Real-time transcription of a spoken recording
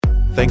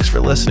Thanks for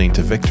listening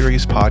to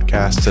Victory's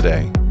podcast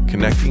today.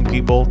 Connecting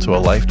people to a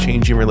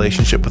life-changing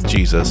relationship with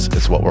Jesus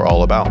is what we're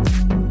all about.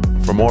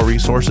 For more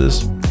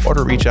resources or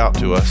to reach out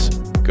to us,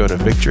 go to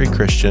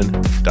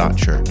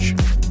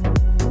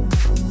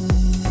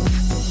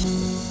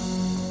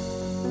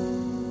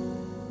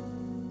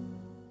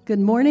victorychristian.church. Good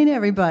morning,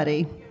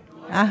 everybody.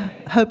 I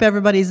hope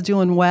everybody's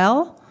doing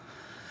well.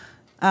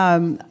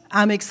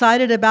 I'm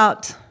excited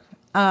about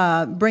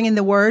bringing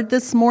the word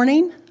this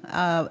morning.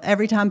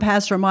 Every time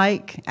Pastor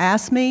Mike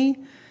asks me,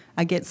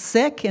 I get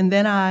sick, and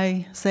then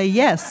I say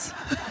yes.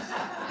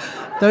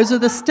 Those are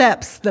the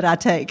steps that I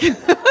take.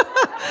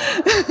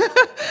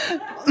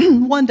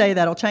 One day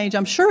that'll change.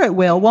 I'm sure it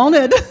will, won't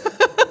it?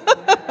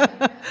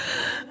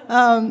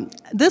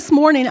 This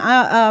morning,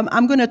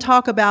 I'm going to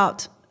talk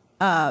about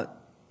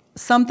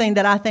something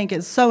that I think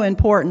is so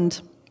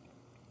important,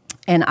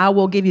 and I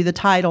will give you the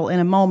title in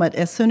a moment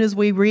as soon as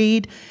we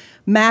read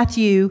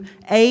Matthew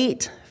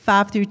 8,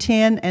 5 through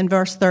 10, and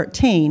verse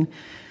 13.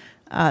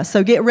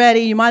 So get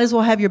ready. You might as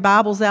well have your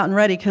Bibles out and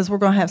ready because we're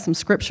going to have some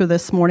scripture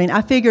this morning.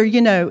 I figure,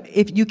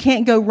 if you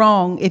can't go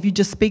wrong if you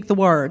just speak the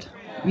word.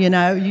 You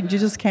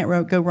just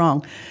can't go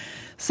wrong.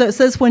 So it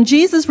says, when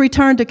Jesus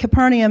returned to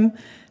Capernaum,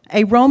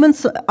 a Roman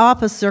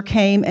officer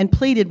came and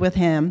pleaded with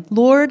him,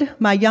 "Lord,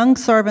 my young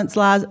servant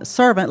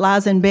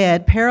lies in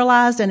bed,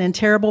 paralyzed and in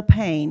terrible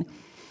pain."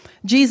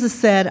 Jesus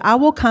said, "I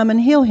will come and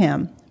heal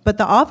him." But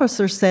the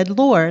officer said,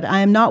 "Lord, I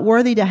am not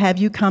worthy to have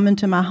you come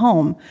into my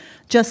home.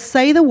 Just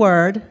say the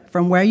word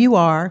from where you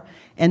are,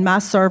 and my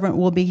servant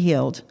will be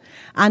healed.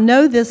 I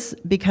know this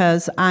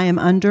because I am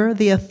under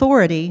the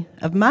authority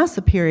of my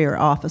superior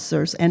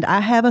officers, and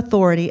I have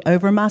authority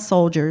over my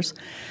soldiers.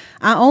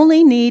 I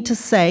only need to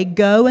say,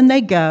 'Go,' and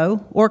they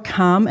go, or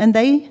 'Come,' and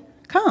they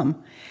come.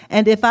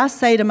 And if I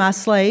say to my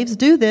slaves,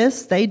 'Do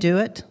this,' they do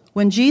it."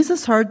 When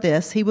Jesus heard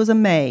this, he was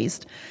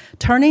amazed.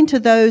 Turning to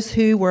those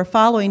who were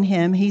following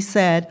him, he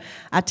said,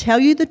 "I tell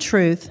you the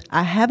truth,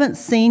 I haven't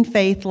seen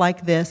faith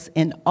like this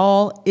in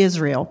all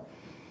Israel."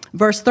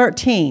 Verse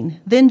 13,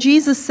 then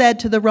Jesus said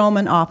to the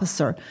Roman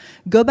officer,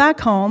 "Go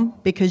back home,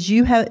 because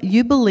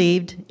you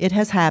believed it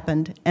has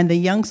happened," and the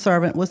young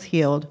servant was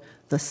healed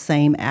the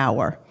same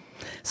hour.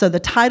 So the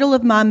title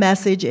of my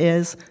message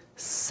is,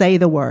 Say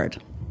the Word.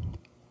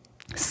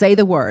 Say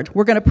the Word.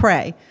 We're going to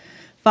pray.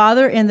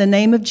 Father, in the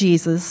name of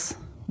Jesus,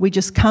 we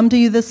just come to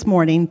you this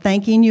morning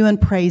thanking you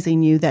and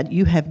praising you that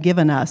you have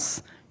given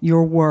us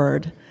your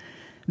word,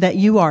 that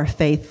you are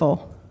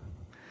faithful,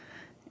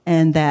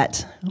 and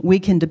that we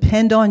can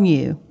depend on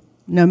you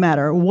no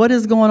matter what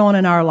is going on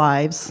in our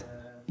lives.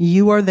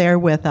 You are there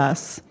with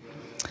us.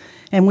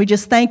 And we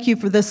just thank you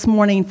for this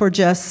morning for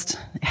just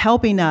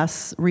helping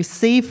us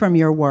receive from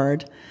your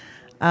word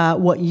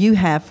what you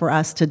have for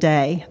us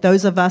today.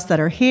 Those of us that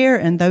are here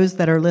and those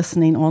that are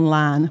listening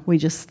online, we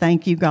just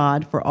thank you,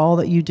 God, for all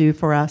that you do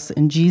for us.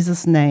 In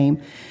Jesus' name,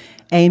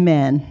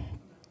 amen.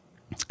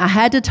 I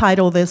had to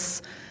title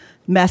this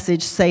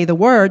message, Say the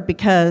Word,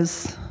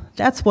 because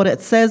that's what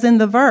it says in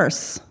the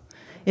verse.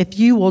 If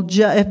you will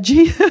just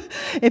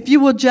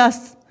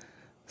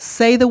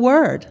say the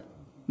word,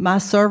 my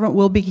servant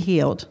will be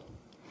healed.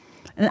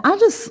 And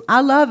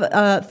I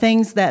love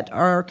things that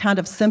are kind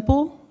of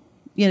simple,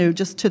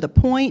 just to the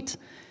point.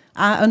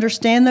 I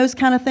understand those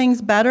kind of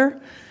things better.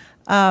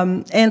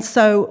 And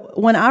so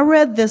when I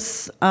read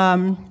this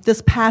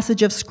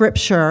passage of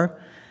Scripture,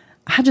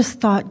 I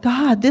just thought,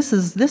 God, this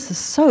is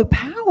so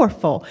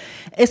powerful,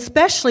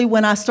 especially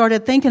when I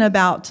started thinking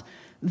about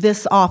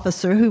this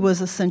officer who was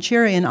a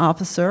centurion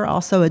officer,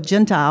 also a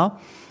Gentile.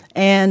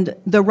 And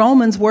the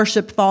Romans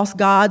worshiped false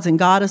gods and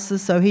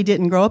goddesses, so he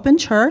didn't grow up in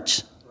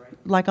church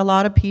like a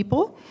lot of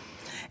people.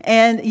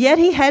 And yet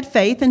he had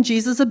faith in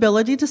Jesus'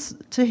 ability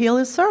to heal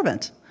his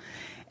servant.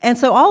 And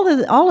so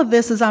all of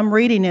this, as I'm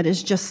reading it,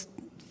 is just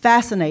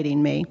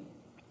fascinating me.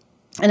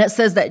 And it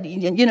says that,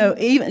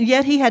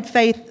 yet he had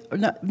faith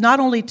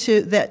not only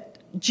that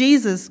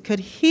Jesus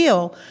could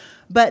heal,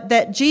 but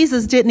that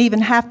Jesus didn't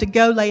even have to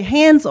go lay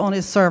hands on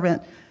his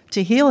servant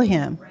to heal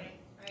him. Right.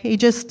 He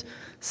just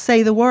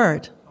say the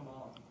word,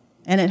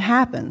 and it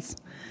happens.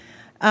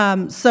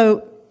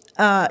 So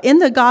in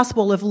the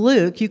Gospel of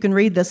Luke, you can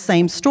read this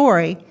same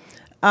story.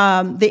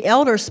 The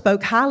elders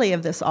spoke highly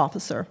of this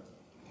officer.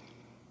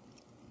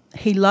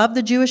 He loved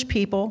the Jewish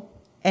people,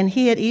 and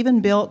he had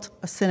even built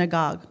a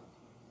synagogue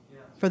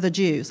for the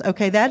Jews.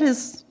 Okay, that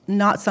is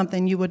not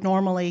something you would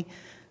normally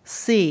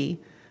see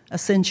a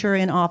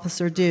centurion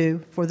officer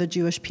do for the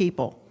Jewish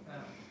people.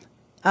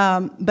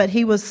 But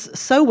he was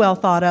so well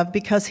thought of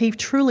because he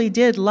truly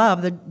did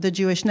love the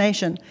Jewish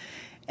nation.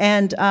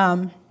 And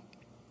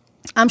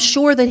I'm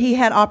sure that he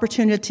had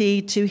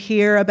opportunity to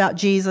hear about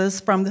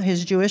Jesus from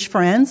his Jewish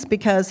friends,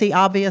 because he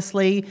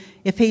obviously,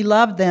 if he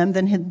loved them,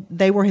 then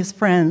they were his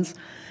friends.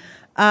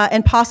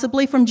 And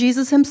possibly from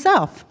Jesus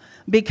himself,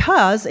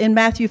 because in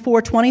Matthew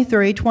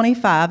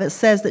 4:23-25, it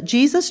says that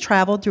Jesus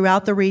traveled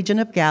throughout the region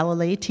of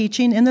Galilee,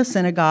 teaching in the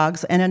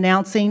synagogues and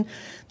announcing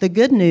the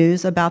good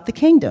news about the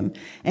kingdom,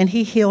 and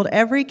he healed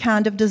every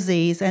kind of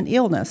disease and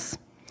illness.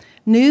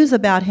 News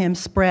about him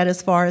spread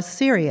as far as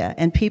Syria,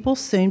 and people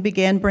soon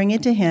began bringing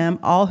to him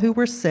all who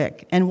were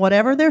sick, and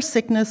whatever their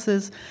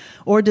sicknesses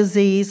or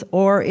disease,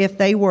 or if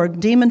they were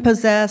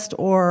demon-possessed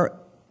or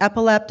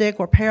epileptic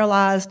or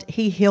paralyzed,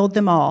 he healed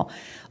them all.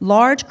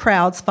 Large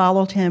crowds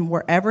followed him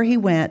wherever he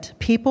went,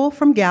 people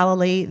from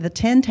Galilee, the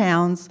 10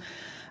 towns,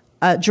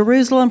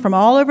 Jerusalem, from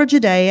all over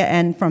Judea,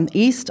 and from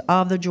east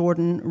of the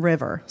Jordan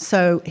River.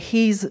 So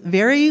he's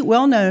very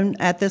well known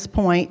at this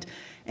point,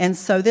 and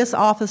so this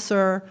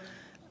officer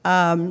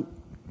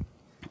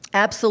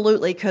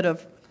absolutely could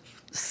have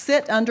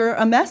sit under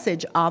a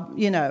message,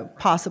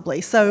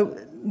 possibly. So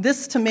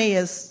this to me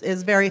is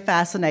very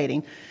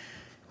fascinating.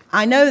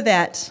 I know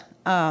that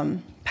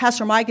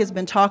Pastor Mike has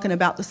been talking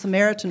about the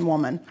Samaritan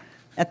woman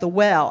at the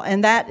well,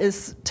 and that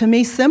is to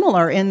me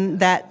similar in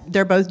that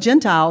they're both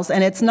Gentiles,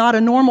 and it's not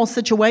a normal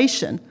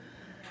situation,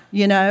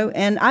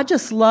 and I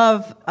just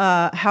love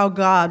how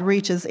God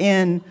reaches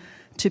in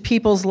to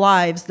people's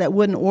lives that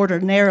wouldn't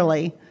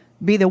ordinarily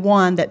be the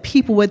one that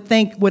people would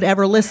think would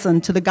ever listen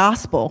to the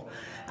gospel.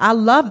 I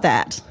love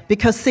that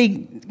because,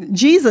 see,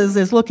 Jesus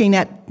is looking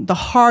at the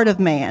heart of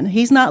man.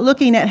 He's not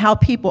looking at how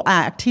people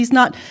act. He's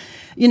not,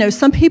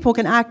 some people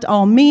can act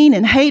all mean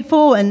and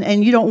hateful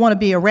and you don't want to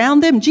be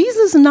around them.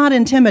 Jesus is not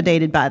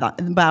intimidated by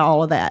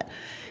all of that.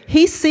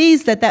 He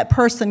sees that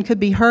person could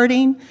be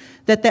hurting,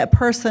 that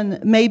person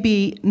may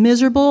be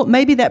miserable,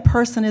 maybe that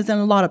person is in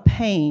a lot of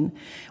pain.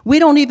 We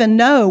don't even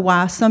know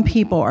why some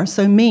people are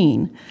so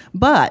mean,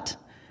 but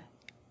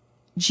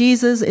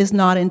Jesus is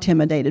not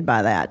intimidated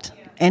by that,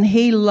 and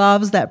he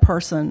loves that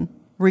person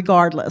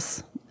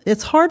regardless.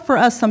 It's hard for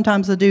us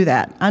sometimes to do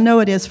that. I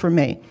know it is for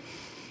me.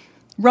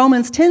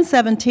 Romans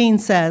 10:17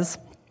 says,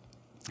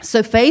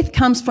 so faith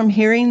comes from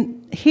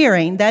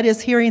hearing, that is,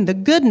 hearing the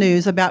good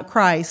news about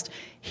Christ,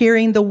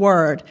 hearing the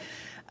word.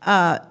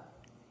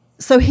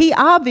 So he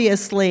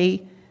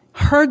obviously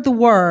heard the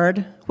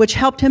word, which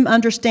helped him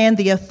understand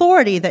the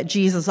authority that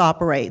Jesus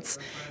operates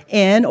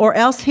in, or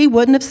else he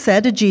wouldn't have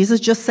said to Jesus,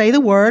 just say the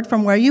word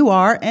from where you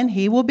are and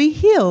he will be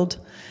healed.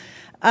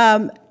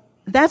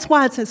 That's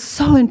why it's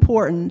so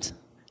important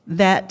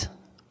that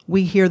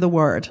we hear the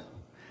word,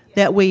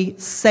 that we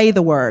say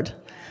the word.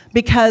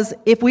 Because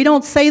if we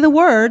don't say the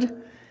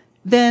word,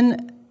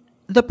 then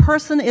the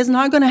person is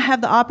not going to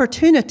have the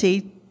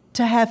opportunity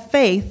to have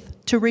faith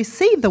to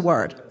receive the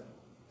word.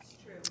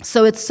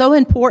 So it's so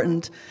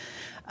important.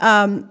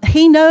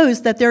 He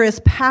knows that there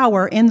is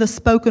power in the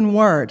spoken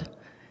word.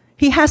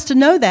 He has to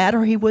know that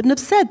or he wouldn't have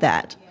said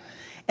that.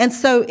 And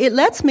so it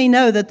lets me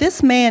know that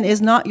this man is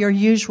not your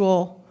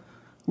usual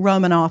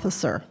Roman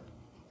officer,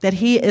 that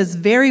he is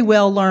very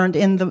well learned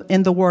in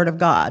the word of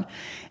God.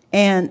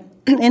 And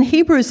in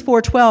Hebrews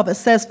 4:12 it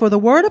says, for the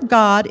word of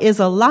God is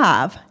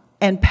alive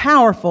and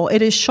powerful.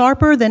 It is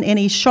sharper than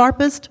any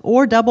sharpest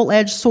or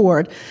double-edged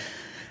sword,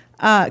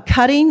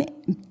 cutting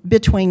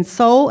between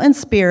soul and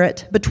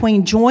spirit,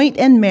 between joint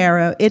and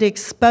marrow. It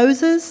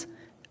exposes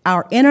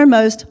our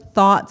innermost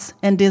thoughts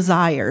and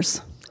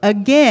desires.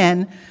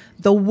 Again,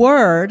 the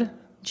word,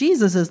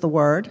 Jesus is the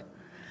word,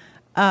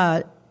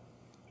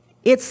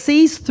 it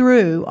sees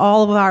through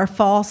all of our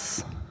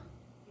false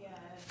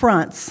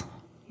fronts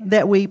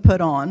that we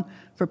put on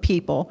for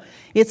people.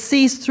 It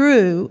sees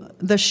through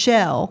the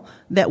shell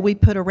that we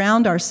put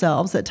around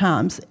ourselves at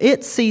times.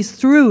 It sees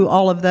through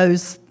all of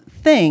those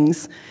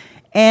things.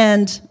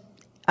 And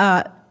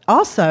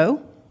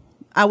also,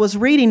 I was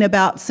reading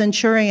about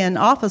centurion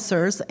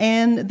officers,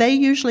 and they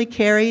usually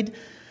carried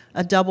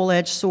a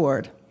double-edged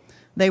sword.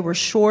 They were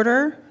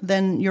shorter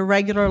than your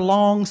regular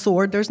long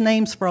sword. There's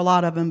names for a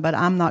lot of them, but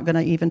I'm not going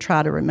to even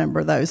try to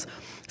remember those.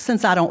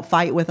 Since I don't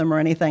fight with them or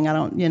anything, I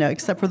don't,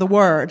 except for the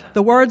word.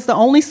 The word's the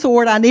only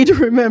sword I need to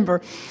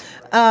remember.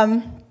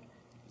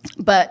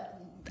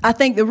 But I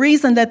think the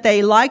reason that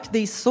they liked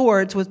these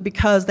swords was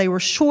because they were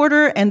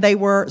shorter and they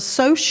were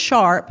so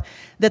sharp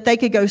that they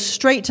could go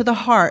straight to the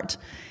heart.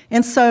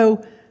 And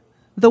so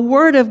the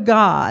Word of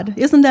God,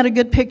 isn't that a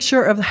good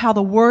picture of how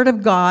the Word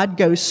of God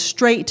goes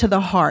straight to the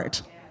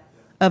heart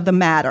of the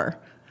matter?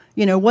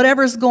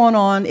 Whatever's going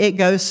on, it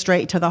goes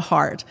straight to the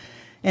heart.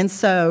 And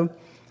so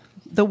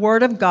the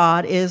Word of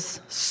God is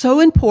so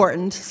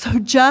important, so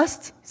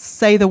just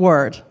say the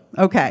Word.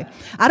 Okay.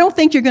 I don't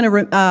think you're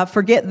going to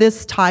forget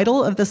this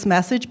title of this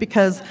message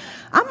because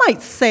I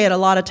might say it a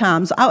lot of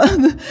times.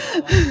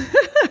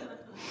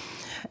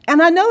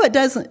 And I know it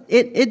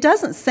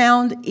doesn't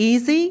sound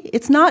easy.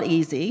 It's not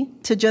easy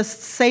to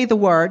just say the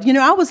word.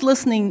 I was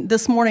listening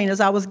this morning as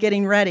I was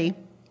getting ready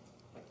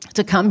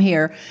to come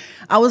here.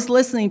 I was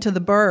listening to the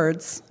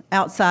birds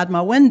outside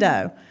my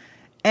window.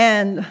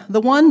 And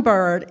the one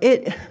bird,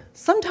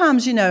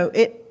 sometimes,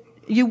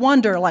 you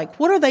wonder,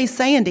 what are they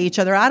saying to each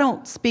other? I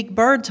don't speak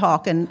bird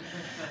talk, and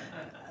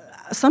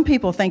some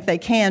people think they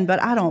can,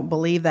 but I don't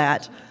believe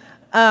that.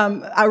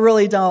 I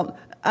really don't.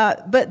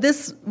 But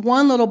this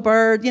one little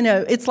bird,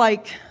 it's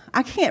like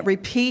I can't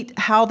repeat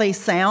how they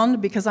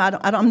sound because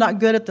I'm not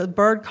good at the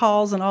bird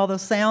calls and all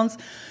those sounds.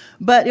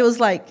 But it was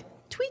like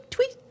tweet,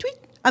 tweet, tweet.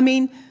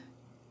 And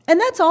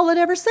that's all it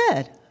ever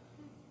said.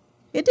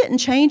 It didn't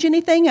change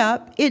anything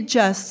up. It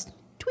just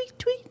tweet,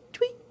 tweet,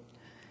 tweet.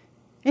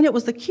 And it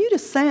was the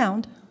cutest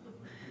sound.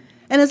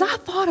 And as I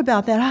thought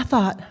about that, I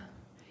thought,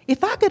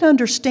 if I could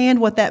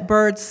understand what that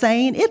bird's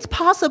saying,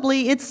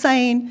 it's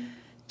saying,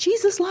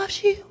 Jesus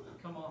loves you.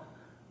 Come on.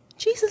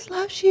 Jesus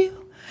loves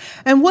you.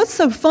 And what's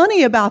so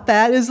funny about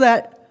that is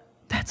that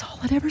that's all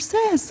it ever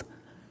says.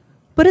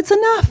 But it's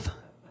enough.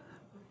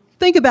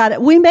 Think about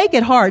it. We make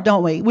it hard,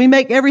 don't we? We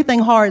make everything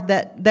hard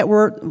that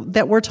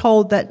we're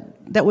told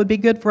that would be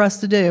good for us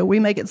to do. We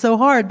make it so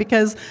hard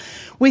because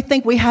we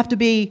think we have to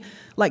be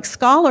like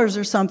scholars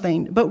or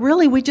something. But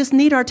really, we just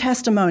need our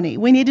testimony.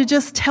 We need to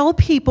just tell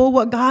people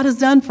what God has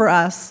done for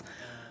us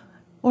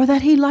or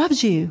that He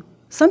loves you.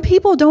 Some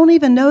people don't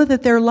even know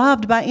that they're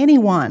loved by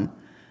anyone.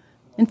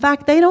 In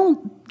fact, they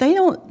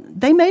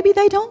maybe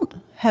don't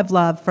have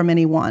love from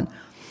anyone.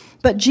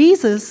 But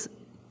Jesus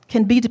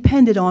can be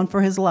depended on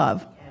for His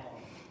love.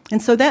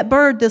 And so that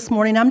bird this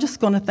morning, I'm just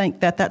going to think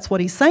that that's what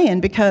he's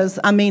saying because,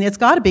 it's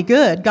got to be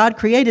good. God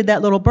created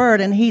that little bird,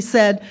 and He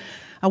said,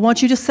 I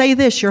want you to say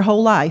this your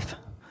whole life.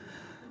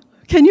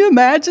 Can you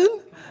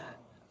imagine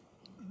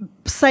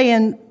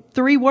saying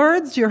 3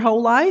 words your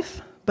whole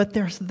life, but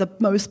they're the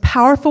most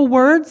powerful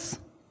words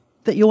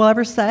that you'll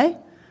ever say?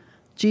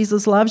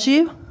 Jesus loves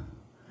you.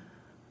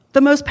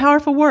 The most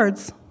powerful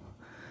words.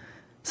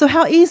 So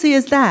how easy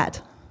is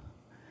that?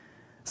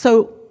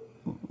 So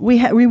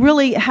we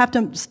really have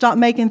to stop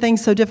making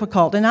things so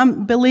difficult.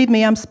 And believe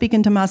me, I'm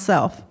speaking to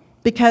myself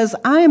because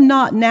I am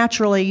not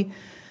naturally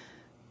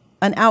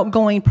an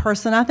outgoing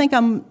person. I think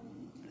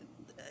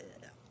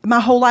my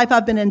whole life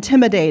I've been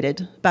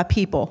intimidated by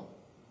people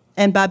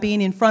and by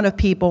being in front of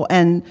people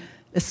and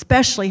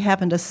especially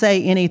having to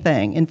say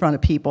anything in front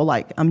of people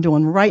like I'm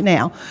doing right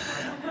now.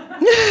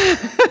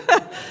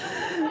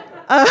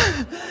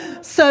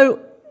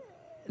 So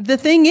the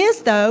thing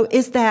is, though,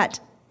 is that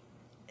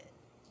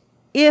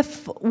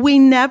if we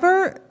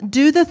never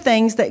do the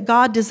things that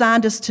God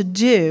designed us to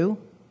do,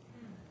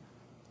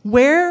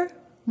 where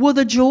will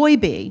the joy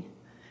be?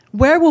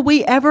 Where will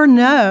we ever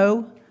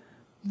know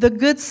the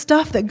good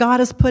stuff that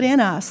God has put in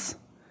us?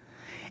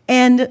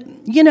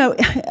 And,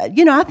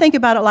 I think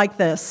about it like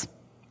this.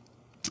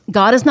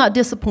 God is not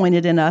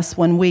disappointed in us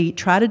when we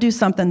try to do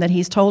something that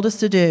He's told us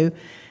to do,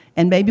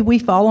 and maybe we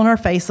fall on our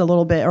face a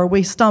little bit, or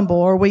we stumble,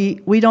 or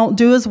we don't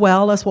do as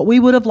well as what we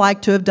would have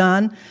liked to have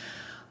done.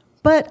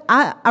 But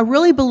I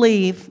really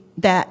believe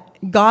that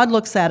God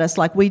looks at us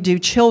like we do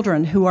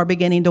children who are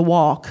beginning to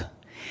walk.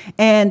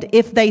 And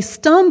if they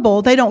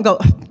stumble, they don't go,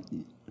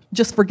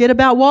 just forget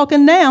about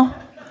walking now.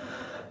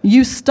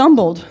 You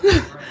stumbled.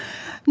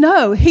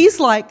 No, He's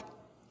like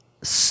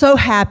so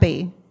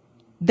happy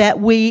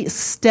that we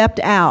stepped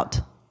out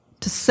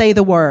to say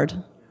the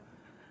word,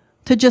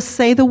 to just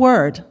say the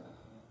word,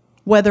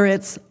 whether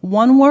it's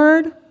 1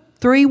 word,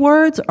 3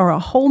 words, or a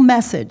whole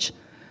message.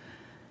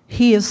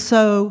 He is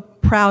so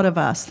proud of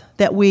us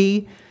that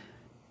we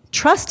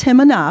trust Him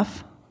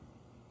enough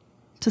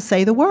to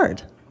say the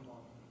word.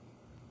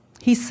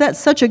 He set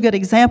such a good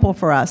example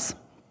for us.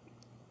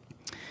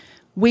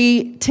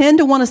 We tend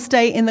to want to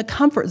stay in the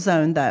comfort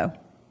zone, though.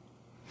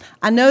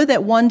 I know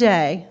that one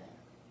day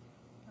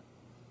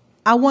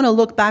I want to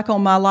look back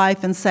on my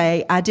life and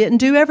say, I didn't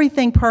do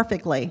everything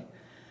perfectly,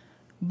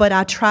 but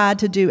I tried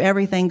to do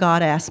everything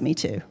God asked me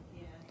to.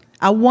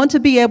 I want to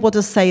be able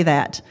to say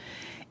that.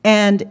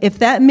 And if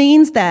that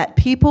means that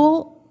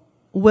people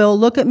will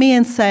look at me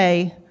and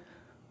say,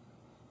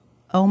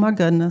 oh my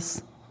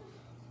goodness,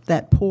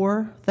 that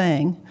poor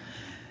thing.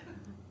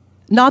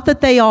 Not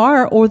that they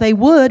are or they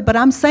would, but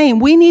I'm saying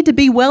we need to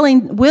be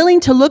willing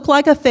to look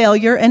like a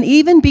failure and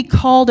even be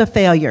called a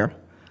failure.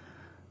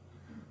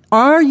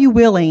 Are you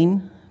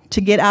willing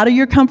to get out of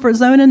your comfort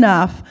zone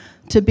enough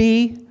to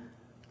be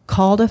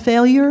called a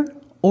failure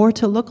or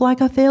to look like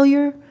a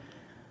failure?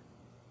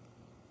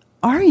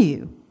 Are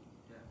you?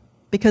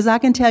 Because I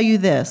can tell you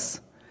this.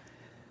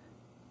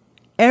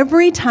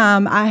 Every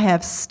time I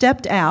have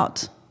stepped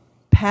out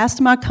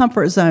past my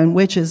comfort zone,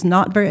 which is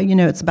not very,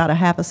 it's about a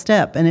half a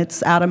step, and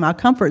it's out of my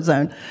comfort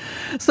zone.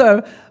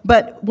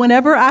 But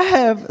whenever I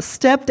have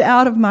stepped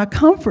out of my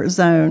comfort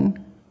zone,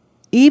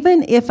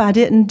 even if I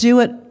didn't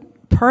do it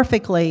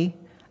perfectly,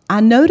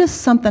 I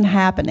noticed something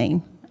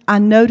happening. I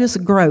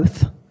noticed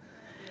growth.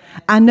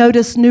 I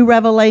noticed new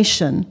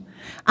revelation.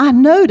 I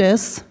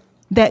notice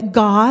that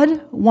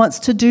God wants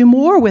to do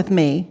more with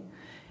me,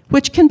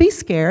 which can be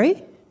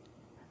scary.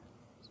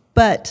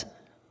 But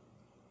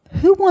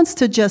who wants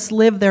to just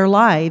live their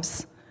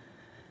lives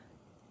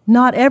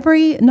not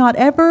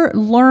ever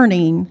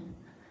learning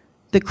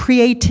the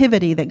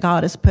creativity that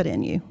God has put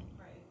in you?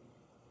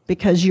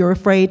 Because you're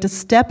afraid to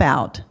step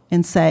out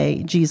and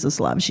say, Jesus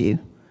loves you.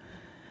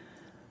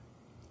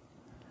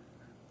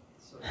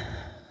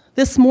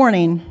 This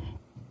morning,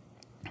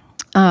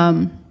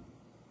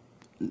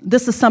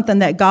 this is something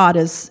that God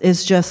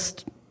is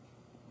just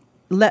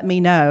let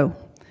me know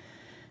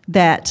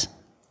that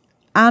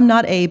I'm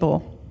not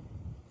able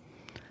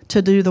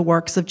to do the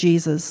works of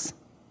Jesus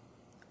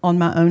on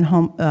my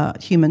own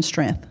human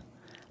strength.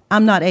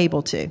 I'm not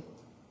able to.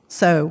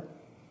 So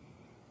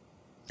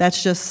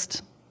That's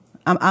just,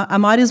 I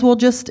might as well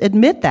just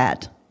admit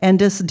that and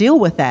just deal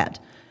with that.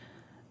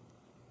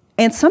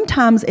 And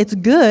sometimes it's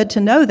good to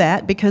know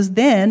that, because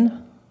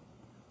then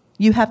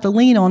you have to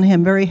lean on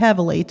him very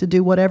heavily to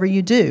do whatever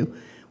you do,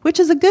 which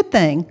is a good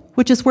thing,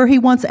 which is where he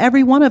wants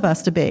every one of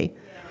us to be.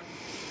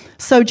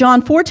 So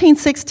John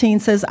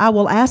 14:16 says, I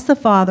will ask the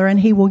Father, and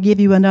he will give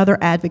you another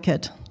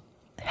advocate,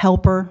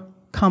 helper,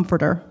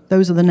 comforter.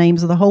 Those are the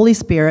names of the Holy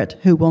Spirit,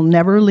 who will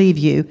never leave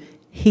you.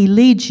 He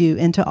leads you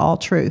into all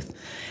truth.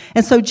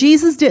 And so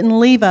Jesus didn't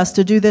leave us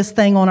to do this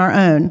thing on our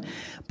own,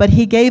 but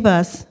he gave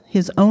us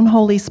his own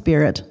Holy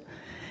Spirit.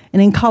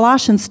 And in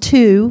Colossians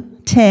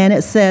 2:10,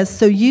 it says,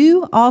 so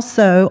you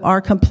also are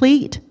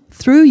complete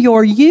through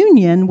your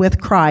union with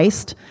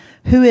Christ,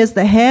 who is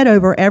the head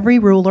over every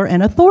ruler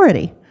and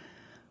authority.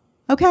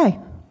 Okay.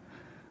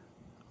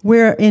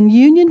 We're in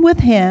union with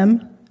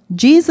him.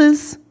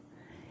 Jesus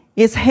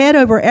is head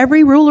over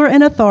every ruler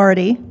and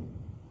authority.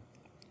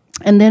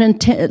 And then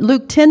in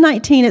Luke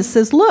 10:19, it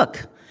says,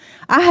 look,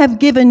 I have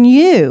given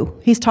you,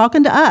 he's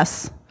talking to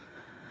us,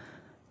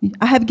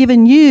 I have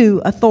given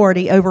you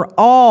authority over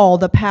all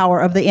the power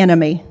of the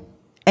enemy,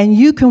 and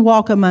you can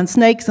walk among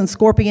snakes and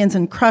scorpions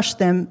and crush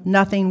them.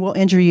 Nothing will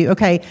injure you.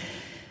 Okay,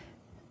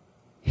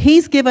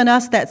 he's given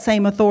us that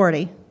same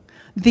authority.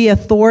 The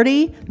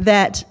authority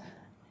that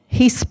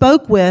he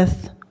spoke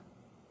with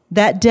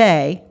that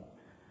day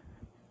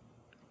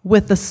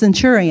with the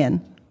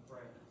centurion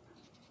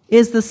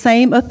is the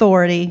same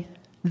authority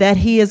that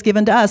he has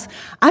given to us.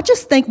 I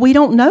just think we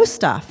don't know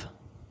stuff.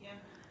 Yeah.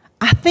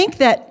 I think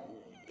that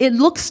it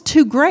looks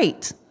too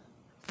great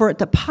for it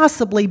to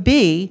possibly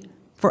be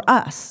for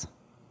us.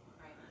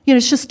 You know,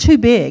 it's just too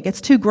big.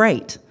 It's too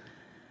great.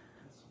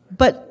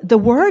 But the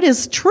word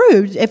is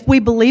true. If we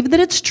believe that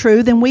it's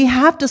true, then we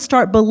have to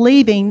start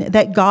believing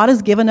that God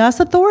has given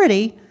us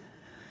authority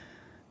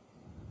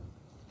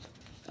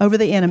over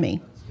the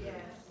enemy. Yes.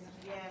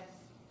 Yes.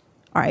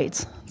 All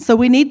right. So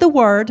we need the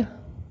word.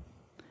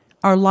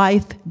 Our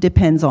life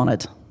depends on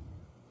it.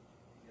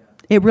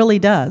 It really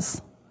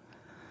does.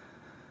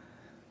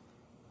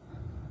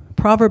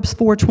 Proverbs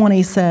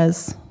 4:20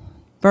 says,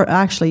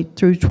 actually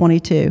through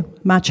 22,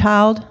 my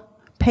child,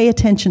 pay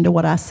attention to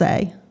what I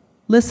say.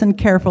 Listen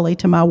carefully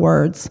to my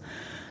words.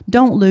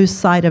 Don't lose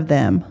sight of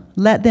them.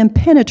 Let them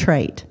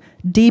penetrate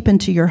deep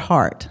into your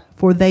heart,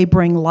 for they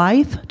bring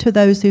life to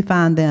those who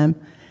find them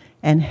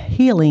and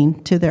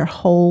healing to their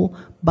whole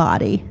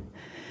body.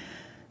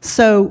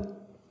 So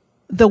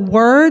the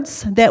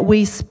words that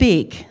we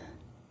speak,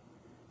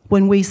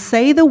 when we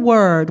say the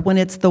word, when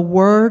it's the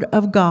word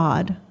of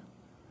God,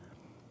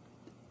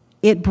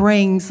 it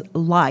brings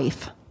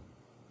life.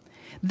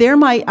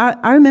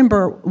 I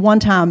remember one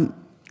time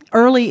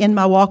early in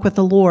my walk with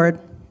the Lord,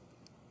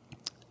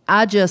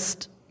 I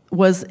just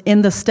was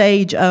in the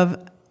stage of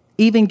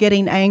even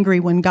getting angry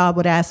when God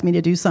would ask me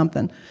to do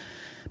something.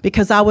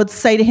 Because I would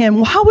say to him,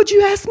 why would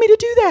you ask me to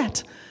do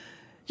that?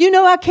 You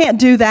know I can't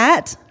do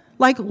that.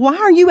 Like, why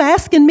are you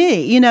asking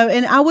me? You know,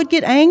 and I would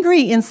get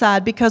angry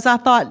inside because I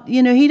thought,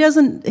 you know, he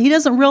doesn't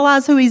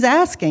realize who he's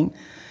asking.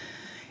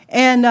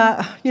 And,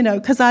 you know,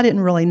 because I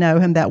didn't really know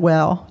him that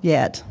well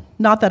yet.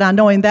 Not that I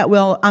know him that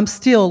well. I'm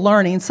still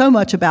learning so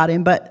much about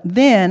him. But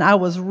then I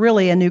was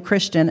really a new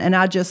Christian. And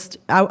I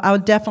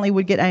definitely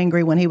would get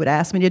angry when he would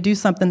ask me to do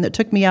something that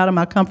took me out of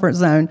my comfort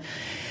zone.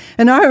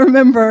 And I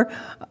remember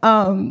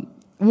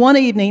one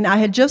evening, I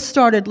had just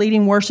started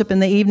leading worship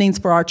in the evenings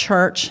for our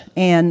church.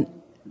 And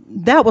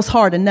that was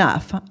hard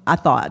enough, I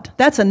thought.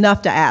 That's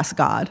enough to ask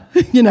God,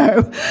 you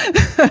know.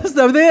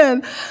 So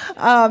then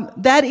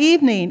that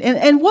evening,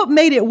 and what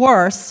made it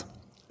worse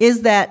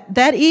is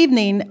that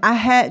evening I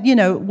had, you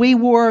know, we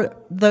wore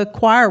the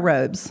choir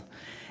robes.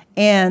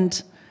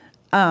 And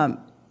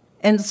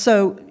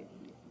so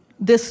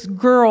this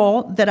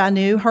girl that I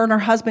knew, her and her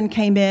husband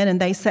came in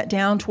and they sat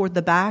down toward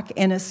the back.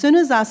 And as soon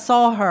as I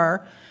saw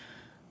her,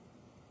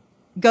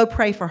 go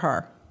pray for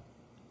her,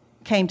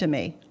 came to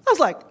me. I was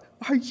like,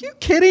 are you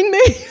kidding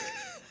me?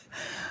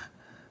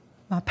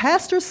 My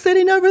pastor's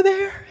sitting over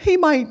there. He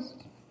might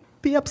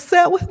be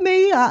upset with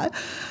me.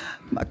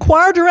 My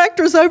choir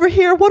director's over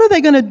here. What are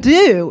they going to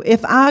do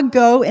if I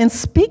go and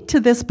speak to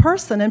this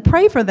person and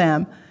pray for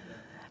them?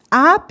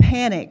 I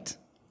panicked.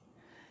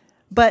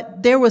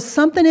 But there was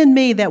something in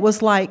me that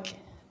was like,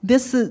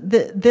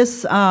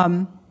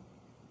 her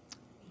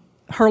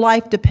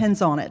life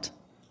depends on it,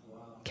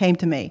 came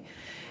to me.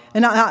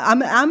 And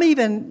I'm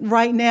even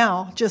right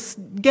now just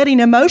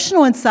getting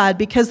emotional inside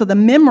because of the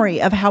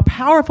memory of how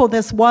powerful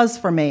this was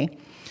for me.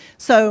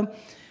 So,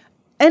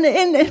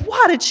 and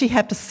why did she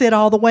have to sit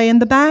all the way in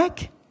the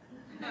back?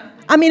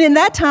 I mean, in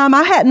that time,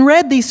 I hadn't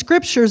read these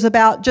scriptures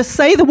about just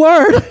say the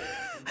word.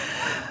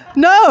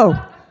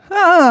 No,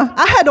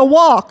 I had to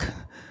walk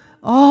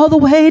all the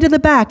way to the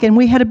back, and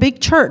we had a big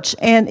church,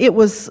 and it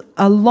was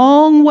a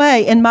long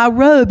way, and my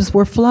robes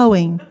were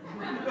flowing.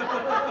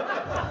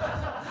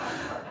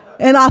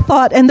 And I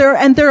thought, and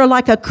they're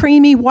like a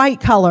creamy white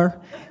color.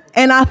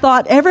 And I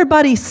thought,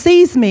 everybody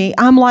sees me.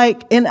 I'm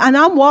like, and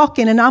I'm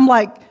walking, and I'm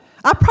like,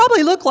 I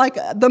probably look like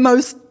the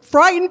most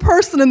frightened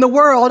person in the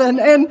world,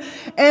 and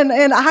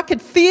I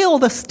could feel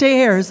the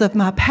stares of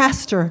my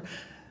pastor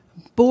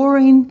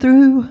boring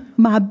through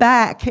my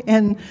back.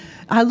 And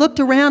I looked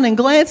around and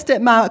glanced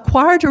at my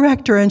choir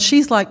director, and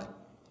she's like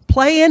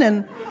playing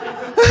and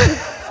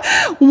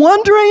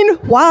wondering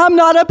why I'm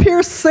not up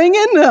here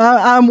singing.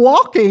 I'm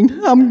walking.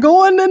 I'm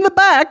going in the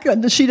back.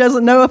 She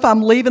doesn't know if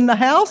I'm leaving the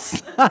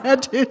house.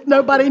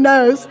 Nobody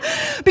knows.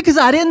 Because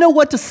I didn't know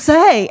what to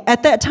say.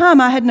 At that time,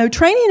 I had no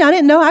training. I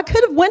didn't know. I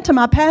could have went to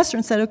my pastor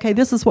and said, okay,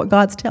 this is what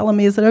God's telling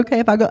me. Is it okay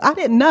if I go? I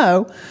didn't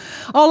know.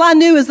 All I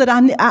knew is that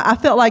I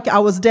felt like I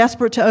was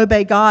desperate to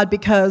obey God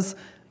because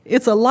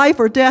it's a life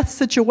or death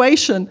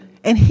situation.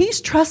 And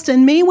He's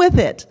trusting me with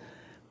it.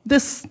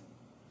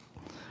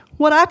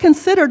 What I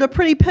considered a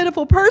pretty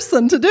pitiful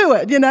person to do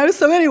it,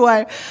 So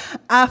anyway,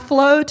 I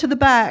flow to the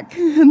back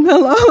in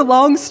the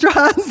long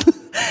strides,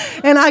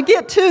 and I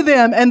get to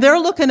them, and they're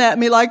looking at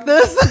me like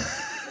this.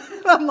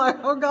 I'm like,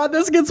 oh God,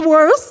 this gets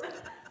worse.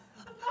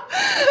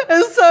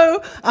 And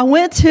so I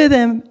went to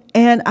them,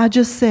 and I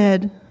just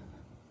said,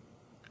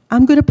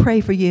 I'm going to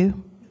pray for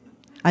you.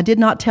 I did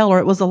not tell her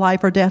it was a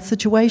life or death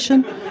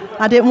situation.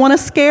 I didn't want to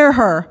scare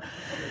her.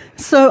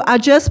 So I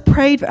just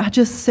prayed. I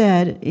just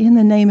said, in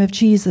the name of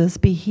Jesus,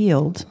 be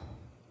healed.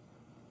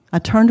 I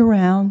turned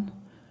around.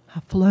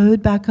 I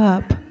flowed back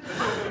up.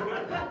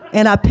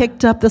 And I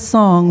picked up the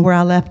song where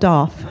I left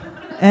off.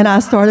 And I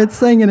started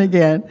singing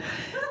again.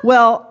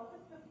 Well,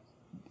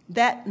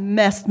 that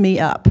messed me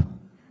up.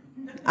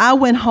 I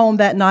went home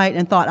that night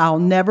and thought, I'll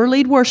never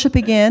lead worship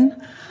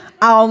again.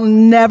 I'll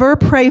never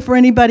pray for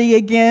anybody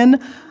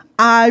again.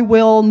 I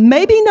will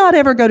maybe not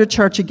ever go to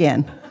church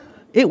again.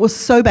 It was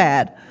so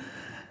bad.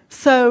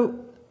 So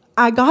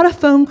I got a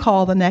phone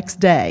call the next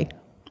day.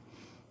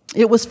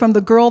 It was from the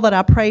girl that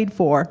I prayed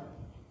for.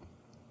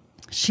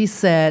 She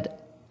said,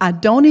 I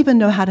don't even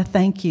know how to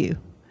thank you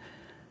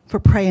for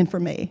praying for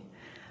me.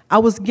 I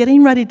was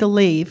getting ready to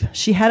leave.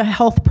 She had a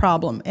health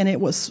problem, and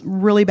it was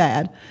really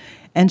bad.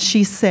 And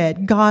she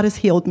said, God has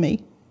healed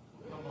me.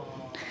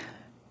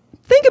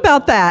 Think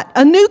about that.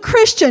 A new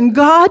Christian.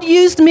 God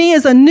used me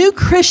as a new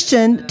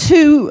Christian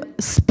to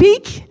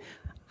speak.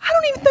 I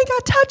don't even think I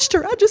touched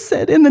her. I just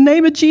said, in the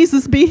name of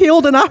Jesus, be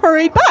healed, and I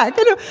hurried back.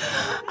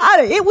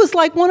 It was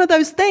like one of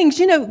those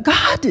things,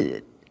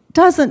 God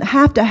doesn't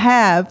have to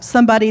have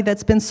somebody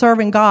that's been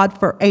serving God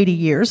for 80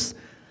 years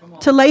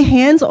to lay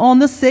hands on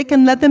the sick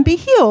and let them be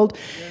healed.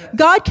 Yeah.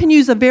 God can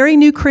use a very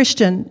new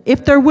Christian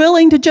if they're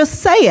willing to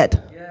just say it.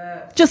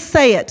 Yeah. Just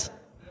say it.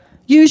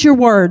 Use your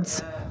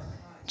words.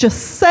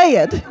 Just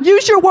say it.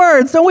 Use your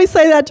words. Don't we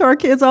say that to our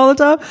kids all the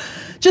time?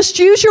 Just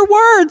use your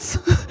words.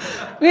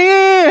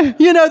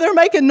 They're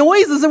making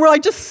noises, and we're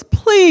like, just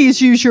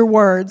please use your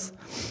words.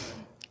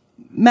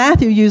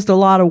 Matthew used a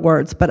lot of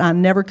words, but I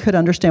never could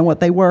understand what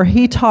they were.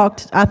 He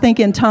talked, I think,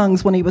 in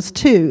tongues when he was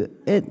 2.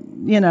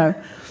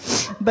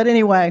 But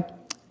anyway,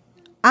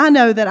 I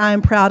know that I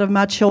am proud of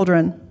my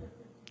children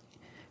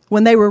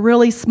when they were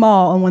really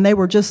small and when they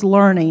were just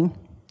learning,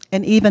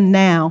 and even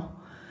now.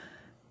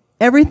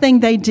 Everything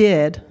they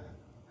did,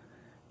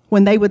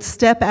 when they would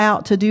step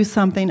out to do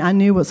something I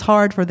knew was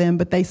hard for them,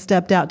 but they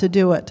stepped out to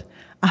do it,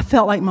 I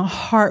felt like my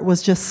heart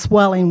was just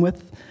swelling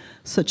with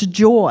such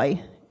joy.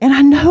 And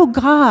I know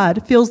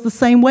God feels the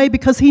same way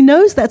because He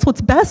knows that's what's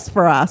best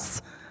for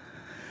us.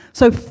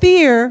 So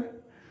fear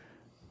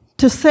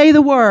to say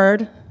the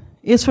word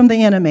is from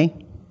the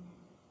enemy,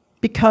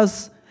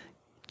 because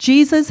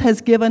Jesus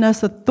has given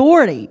us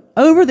authority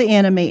over the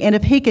enemy. And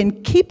if He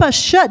can keep us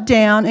shut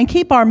down and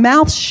keep our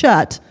mouths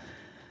shut,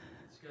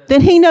 then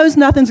He knows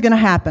nothing's going to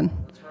happen.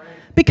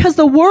 Because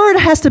the word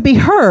has to be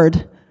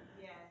heard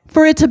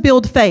for it to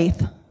build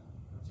faith.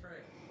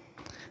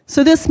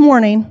 So this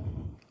morning,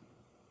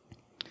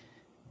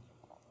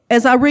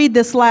 as I read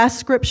this last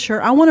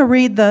scripture, I want to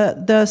read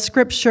the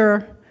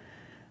scripture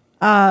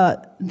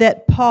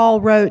that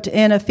Paul wrote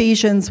in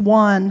Ephesians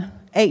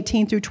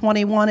 1:18 through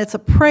 21. It's a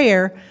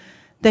prayer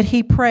that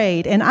he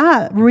prayed. And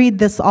I read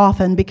this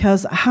often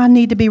because I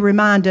need to be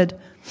reminded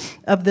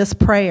of this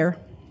prayer.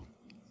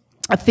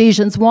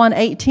 Ephesians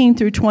 1:18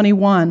 through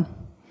 21.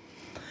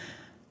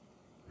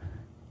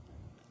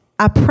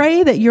 I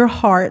pray that your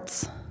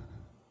hearts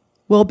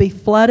will be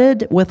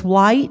flooded with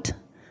light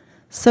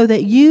so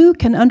that you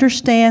can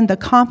understand the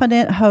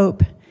confident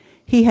hope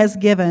He has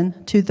given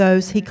to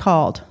those He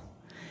called,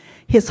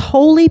 His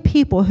holy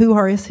people who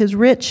are His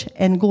rich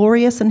and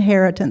glorious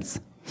inheritance.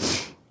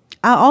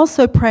 I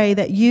also pray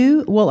that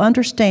you will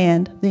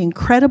understand the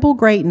incredible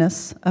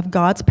greatness of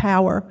God's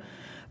power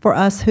for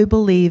us who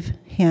believe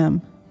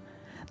Him.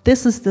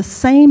 This is the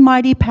same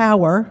mighty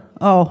power.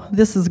 Oh,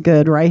 this is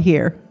good right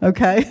here,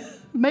 okay?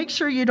 Make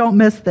sure you don't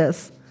miss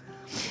this.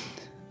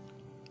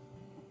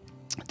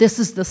 This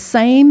is the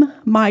same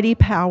mighty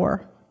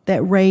power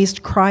that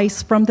raised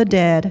Christ from the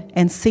dead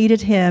and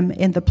seated Him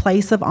in the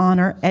place of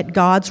honor at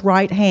God's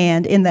right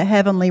hand in the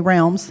heavenly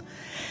realms.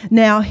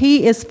 Now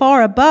He is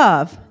far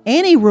above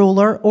any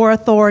ruler or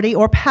authority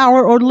or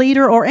power or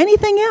leader or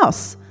anything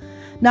else.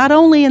 not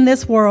only in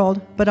this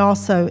world, but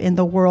also in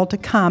the world to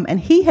come. And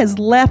he has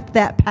left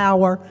that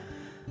power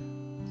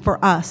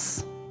for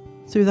us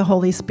through the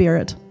Holy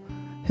Spirit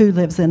who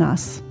lives in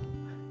us.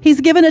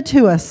 He's given it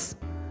to us,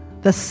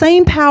 the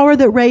same power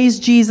that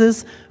raised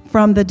Jesus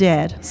from the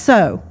dead.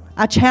 So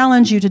I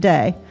challenge you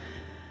today.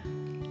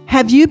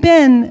 Have you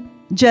been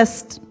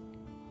just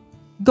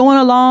going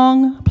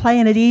along,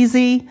 playing it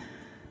easy,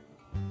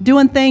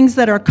 doing things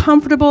that are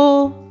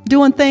comfortable,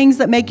 doing things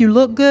that make you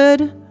look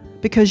good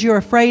because you're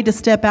afraid to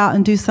step out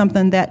and do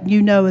something that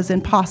you know is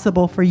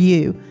impossible for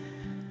you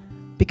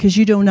because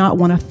you do not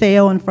want to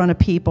fail in front of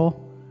people?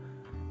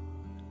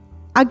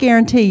 I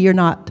guarantee you're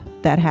not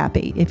that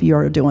happy if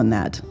you're doing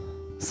that.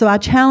 So I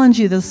challenge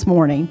you this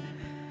morning,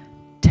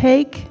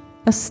 take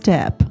a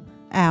step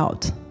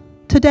out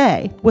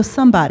today with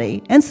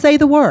somebody and say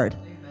the word.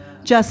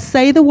 Just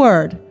say the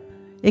word.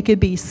 It could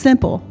be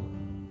simple.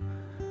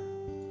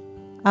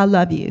 I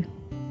love you.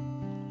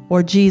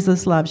 Or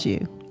Jesus loves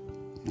you.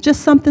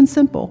 Just something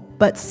simple.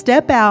 But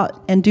step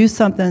out and do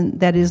something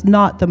that is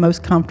not the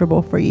most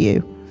comfortable for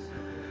you.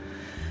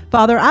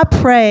 Father, I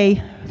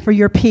pray for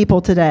your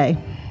people today.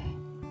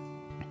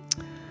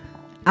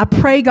 I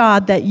pray,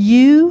 God, that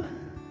you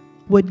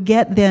would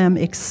get them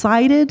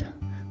excited,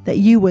 that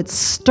you would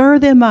stir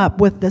them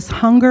up with this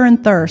hunger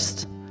and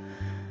thirst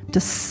to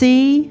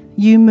see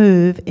you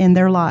move in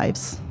their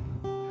lives.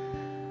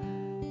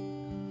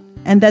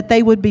 And that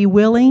they would be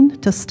willing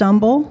to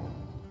stumble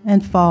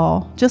and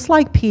fall. Just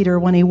like Peter,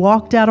 when he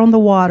walked out on the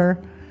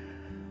water,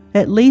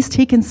 at least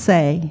he can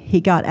say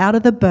he got out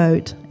of the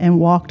boat and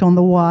walked on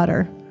the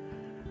water.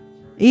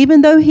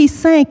 Even though he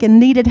sank and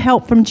needed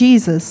help from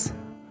Jesus,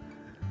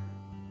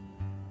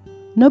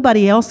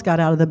 nobody else got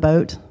out of the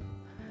boat.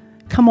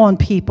 Come on,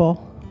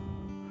 people.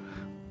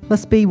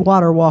 Let's be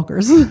water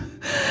walkers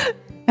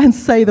and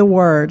say the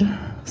word.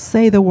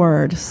 Say the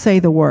word. Say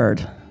the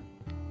word.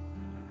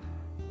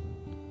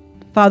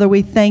 Father,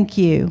 we thank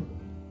you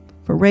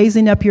for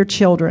raising up your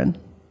children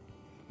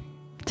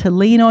to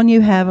lean on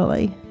you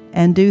heavily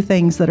and do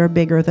things that are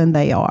bigger than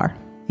they are.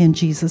 In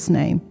Jesus'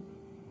 name,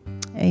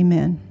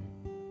 amen.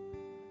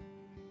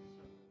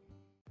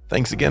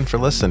 Thanks again for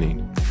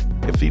listening.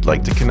 If you'd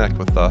like to connect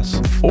with us,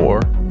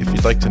 or if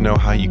you'd like to know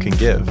how you can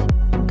give,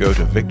 go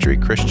to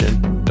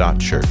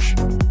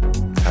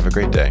victorychristian.church. Have a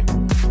great day.